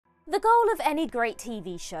The goal of any great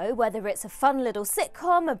TV show, whether it's a fun little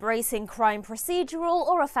sitcom, a bracing crime procedural,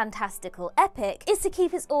 or a fantastical epic, is to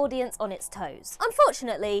keep its audience on its toes.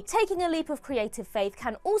 Unfortunately, taking a leap of creative faith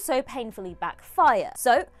can also painfully backfire.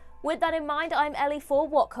 So, with that in mind, I'm Ellie for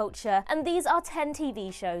What Culture, and these are 10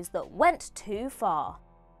 TV shows that went too far.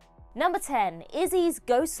 Number 10. Izzy's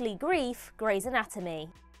Ghostly Grief, Grey's Anatomy.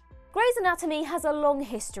 Grey's Anatomy has a long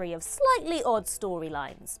history of slightly odd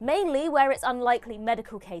storylines, mainly where its unlikely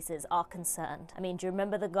medical cases are concerned. I mean, do you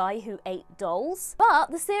remember the guy who ate dolls?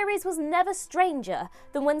 But the series was never stranger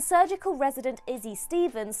than when surgical resident Izzy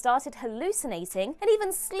Stevens started hallucinating and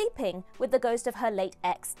even sleeping with the ghost of her late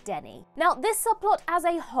ex, Denny. Now, this subplot as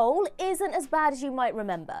a whole isn't as bad as you might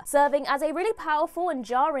remember, serving as a really powerful and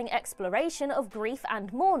jarring exploration of grief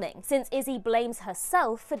and mourning, since Izzy blames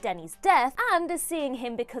herself for Denny's death and is seeing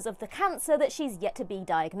him because of the cancer that she's yet to be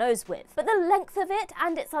diagnosed with. But the length of it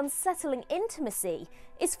and its unsettling intimacy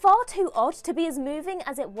is far too odd to be as moving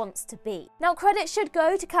as it wants to be. Now, credit should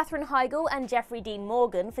go to Katherine Heigl and Jeffrey Dean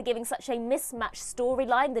Morgan for giving such a mismatched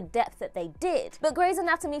storyline the depth that they did, but Grey's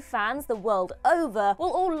Anatomy fans the world over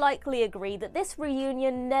will all likely agree that this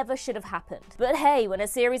reunion never should have happened. But hey, when a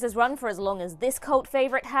series has run for as long as this cult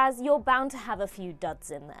favourite has, you're bound to have a few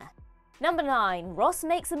duds in there. Number 9. Ross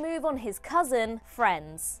makes a move on his cousin,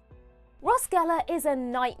 Friends. Ross Geller is a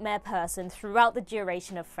nightmare person throughout the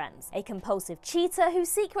duration of Friends, a compulsive cheater who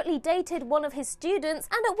secretly dated one of his students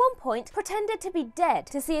and at one point pretended to be dead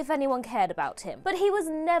to see if anyone cared about him. But he was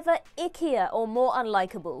never ickier or more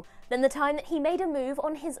unlikable than the time that he made a move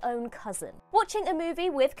on his own cousin. Watching a movie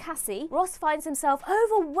with Cassie, Ross finds himself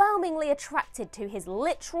overwhelmingly attracted to his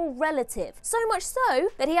literal relative, so much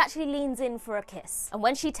so that he actually leans in for a kiss. And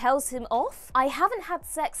when she tells him off, "I haven't had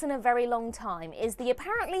sex in a very long time," is the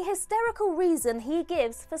apparently hysterical reason he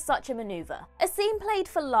gives for such a maneuver. A scene played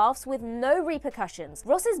for laughs with no repercussions,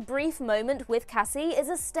 Ross's brief moment with Cassie is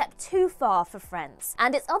a step too far for Friends,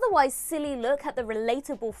 and its otherwise silly look at the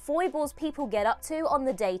relatable foibles people get up to on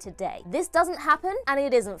the day-to-day. This doesn't happen, and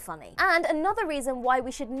it isn't funny. And another reason why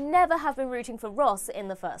we should never have been rooting for Ross in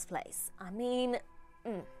the first place. I mean,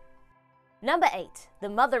 Number 8. The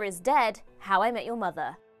Mother is Dead, How I Met Your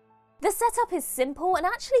Mother. The setup is simple and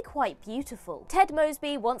actually quite beautiful. Ted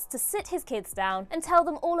Mosby wants to sit his kids down and tell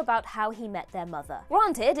them all about how he met their mother.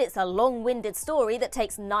 Granted, it's a long-winded story that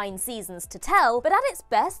takes 9 seasons to tell, but at its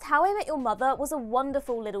best, How I Met Your Mother was a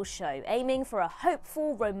wonderful little show, aiming for a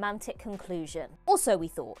hopeful, romantic conclusion. Or so we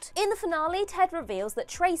thought. In the finale, Ted reveals that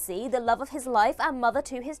Tracy, the love of his life and mother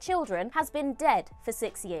to his children, has been dead for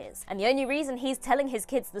 6 years. And the only reason he's telling his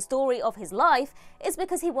kids the story of his life is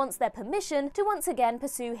because he wants their permission to once again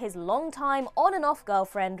pursue his long-time on-and-off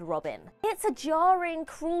girlfriend, Robin. It's a jarring,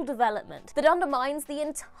 cruel development that undermines the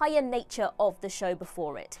entire nature of the show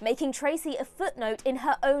before it, making Tracy a footnote in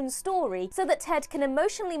her own story so that Ted can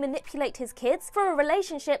emotionally manipulate his kids for a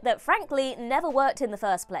relationship that frankly never worked in the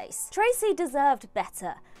first place. Tracy deserved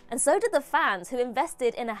better, and so did the fans who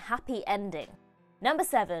invested in a happy ending. Number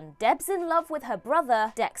 7. Deb's in love with her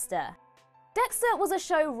brother, Dexter. Dexter was a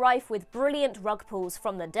show rife with brilliant rug pulls,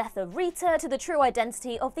 from the death of Rita to the true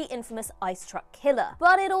identity of the infamous ice truck killer.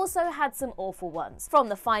 But it also had some awful ones, from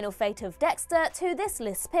the final fate of Dexter to this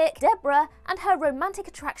list's pick, Deborah, and her romantic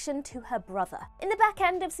attraction to her brother. In the back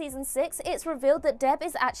end of season 6, it's revealed that Deb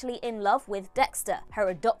is actually in love with Dexter, her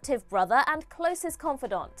adoptive brother and closest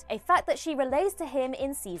confidant, a fact that she relays to him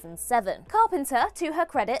in season 7. Carpenter, to her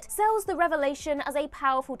credit, sells the revelation as a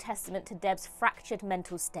powerful testament to Deb's fractured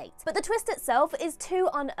mental state. But the twist itself is too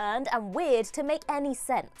unearned and weird to make any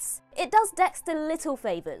sense. It does Dexter little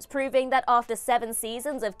favours, proving that after 7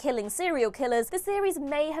 seasons of killing serial killers, the series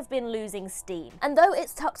may have been losing steam. And though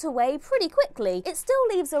it's tucked away pretty quickly, it still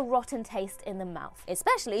leaves a rotten taste in the mouth,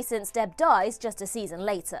 especially since Deb dies just a season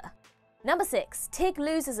later. Number 6. Tig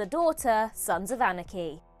loses a daughter, Sons of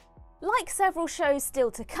Anarchy. Like several shows still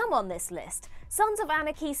to come on this list, Sons of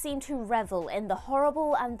Anarchy seemed to revel in the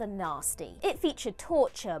horrible and the nasty. It featured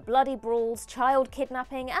torture, bloody brawls, child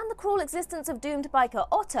kidnapping, and the cruel existence of doomed biker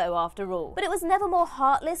Otto after all. But it was never more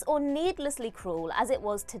heartless or needlessly cruel as it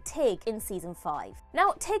was to Tig in season 5.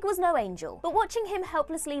 Now, Tig was no angel, but watching him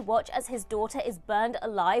helplessly watch as his daughter is burned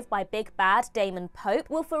alive by big bad Damon Pope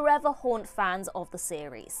will forever haunt fans of the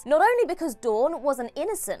series. Not only because Dawn wasn't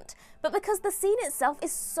innocent, but because the scene itself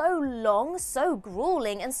is so long, so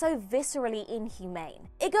grueling, and so viscerally inhumane.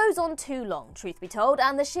 It goes on too long, truth be told,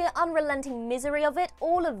 and the sheer unrelenting misery of it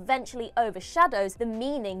all eventually overshadows the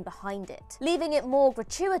meaning behind it, leaving it more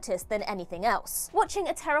gratuitous than anything else. Watching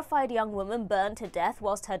a terrified young woman burn to death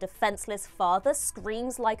whilst her defenseless father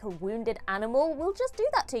screams like a wounded animal will just do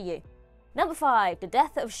that to you. Number 5. The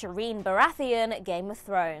death of Shireen Baratheon, Game of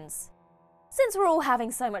Thrones. Since we're all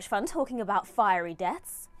having so much fun talking about fiery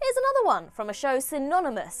deaths, here's another one from a show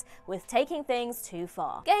synonymous with taking things too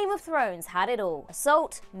far. Game of Thrones had it all.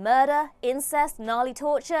 Assault, murder, incest, gnarly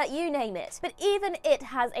torture, you name it. But even it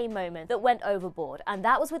has a moment that went overboard, and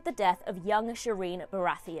that was with the death of young Shireen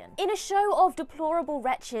Baratheon. In a show of deplorable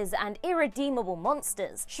wretches and irredeemable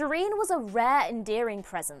monsters, Shireen was a rare, endearing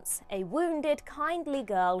presence, a wounded, kindly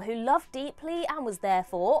girl who loved deeply and was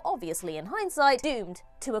therefore, obviously in hindsight, doomed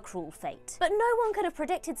to a cruel fate. But no one could have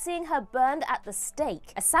predicted seeing her burned at the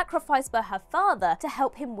stake, a sacrifice by her father to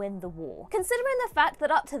help him win the war. Considering the fact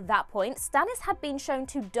that up to that point, Stannis had been shown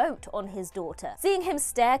to dote on his daughter, seeing him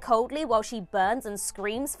stare coldly while she burns and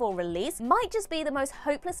screams for release might just be the most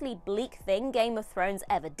hopelessly bleak thing Game of Thrones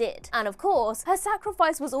ever did. And of course, her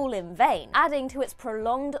sacrifice was all in vain, adding to its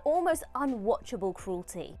prolonged, almost unwatchable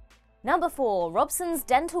cruelty. Number 4. Robson's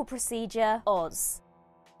dental procedure, Oz.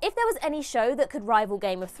 If there was any show that could rival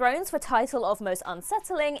Game of Thrones for title of most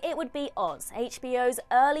unsettling, it would be Oz, HBO's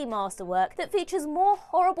early masterwork that features more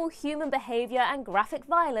horrible human behaviour and graphic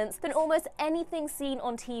violence than almost anything seen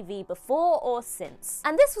on TV before or since.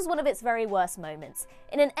 And this was one of its very worst moments,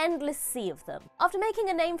 in an endless sea of them. After making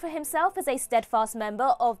a name for himself as a steadfast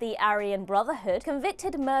member of the Aryan Brotherhood,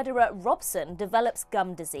 convicted murderer Robson develops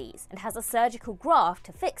gum disease and has a surgical graft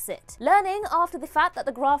to fix it. Learning after the fact that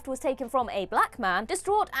the graft was taken from a black man,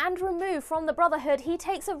 distraught and removed from the Brotherhood, he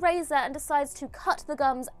takes a razor and decides to cut the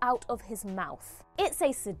gums out of his mouth. It's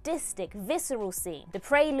a sadistic, visceral scene, the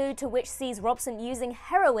prelude to which sees Robson using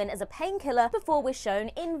heroin as a painkiller before we're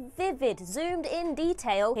shown in vivid, zoomed-in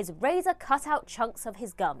detail his razor cut out chunks of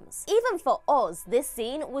his gums. Even for Oz, this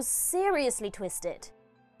scene was seriously twisted.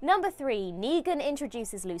 Number 3. Negan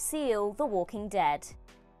introduces Lucille, The Walking Dead.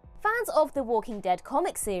 Fans of the Walking Dead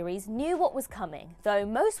comic series knew what was coming, though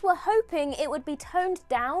most were hoping it would be toned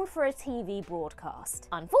down for a TV broadcast.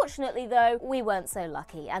 Unfortunately though, we weren't so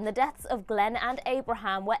lucky, and the deaths of Glenn and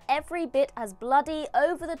Abraham were every bit as bloody,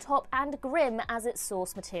 over-the-top and grim as its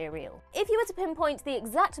source material. If you were to pinpoint the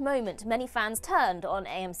exact moment many fans turned on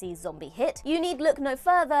AMC's zombie hit, you need look no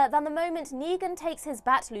further than the moment Negan takes his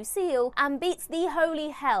bat Lucille and beats the holy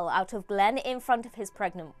hell out of Glenn in front of his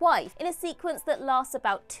pregnant wife, in a sequence that lasts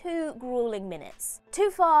about 2 grueling minutes.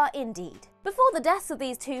 Too far indeed. Before the deaths of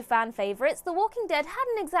these two fan favourites, The Walking Dead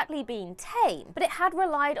hadn't exactly been tame, but it had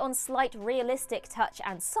relied on slight realistic touch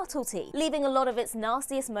and subtlety, leaving a lot of its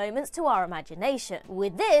nastiest moments to our imagination.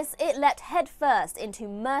 With this, it leapt headfirst into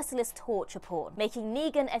merciless torture porn, making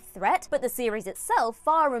Negan a threat, but the series itself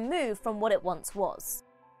far removed from what it once was.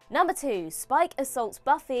 Number 2. Spike assaults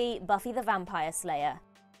Buffy, Buffy the Vampire Slayer.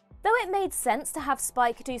 Though it made sense to have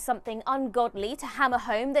Spike do something ungodly to hammer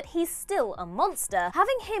home that he's still a monster,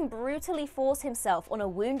 having him brutally force himself on a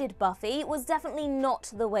wounded Buffy was definitely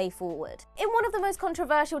not the way forward. In one of the most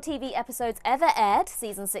controversial TV episodes ever aired,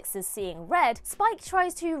 Season 6's Seeing Red, Spike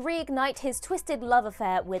tries to reignite his twisted love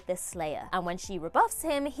affair with this Slayer, and when she rebuffs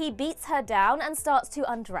him, he beats her down and starts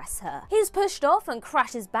to undress her. He's pushed off and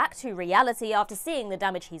crashes back to reality after seeing the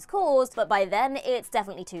damage he's caused, but by then, it's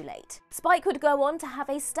definitely too late. Spike would go on to have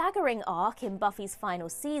a staggering arc in Buffy's final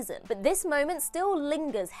season, but this moment still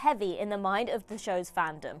lingers heavy in the mind of the show's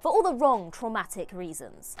fandom, for all the wrong, traumatic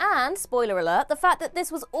reasons. And, spoiler alert, the fact that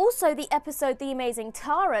this was also the episode the amazing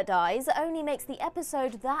Tara dies only makes the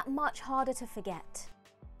episode that much harder to forget.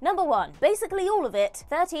 Number 1. Basically all of it,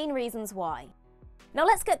 13 Reasons Why. Now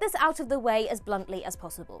let's get this out of the way as bluntly as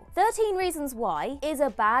possible. 13 Reasons Why is a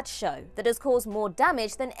bad show that has caused more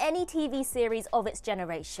damage than any TV series of its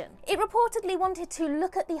generation. It reportedly wanted to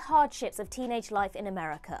look at the hardships of teenage life in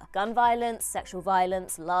America. Gun violence, sexual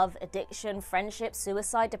violence, love, addiction, friendship,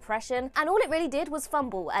 suicide, depression, and all it really did was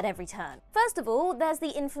fumble at every turn. First of all, there's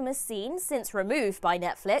the infamous scene, since removed by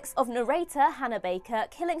Netflix, of narrator Hannah Baker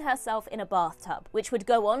killing herself in a bathtub, which would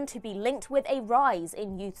go on to be linked with a rise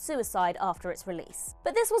in youth suicide after its release.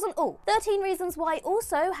 But this wasn't all. 13 Reasons Why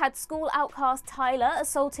also had school outcast Tyler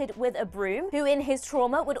assaulted with a broom, who in his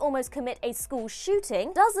trauma would almost commit a school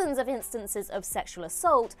shooting, dozens of instances of sexual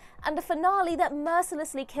assault, and a finale that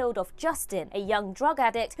mercilessly killed off Justin, a young drug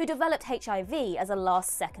addict who developed HIV as a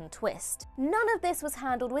last-second twist. None of this was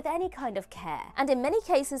handled with any kind of care, and in many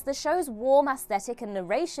cases the show's warm aesthetic and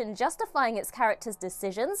narration justifying its characters'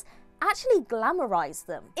 decisions actually glamorized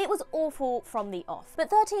them. It was awful from the off. But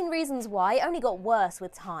 13 Reasons Why only got worse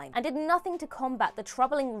with time, and did nothing to combat the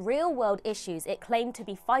troubling real-world issues it claimed to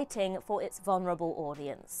be fighting for its vulnerable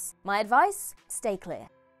audience. My advice? Stay clear.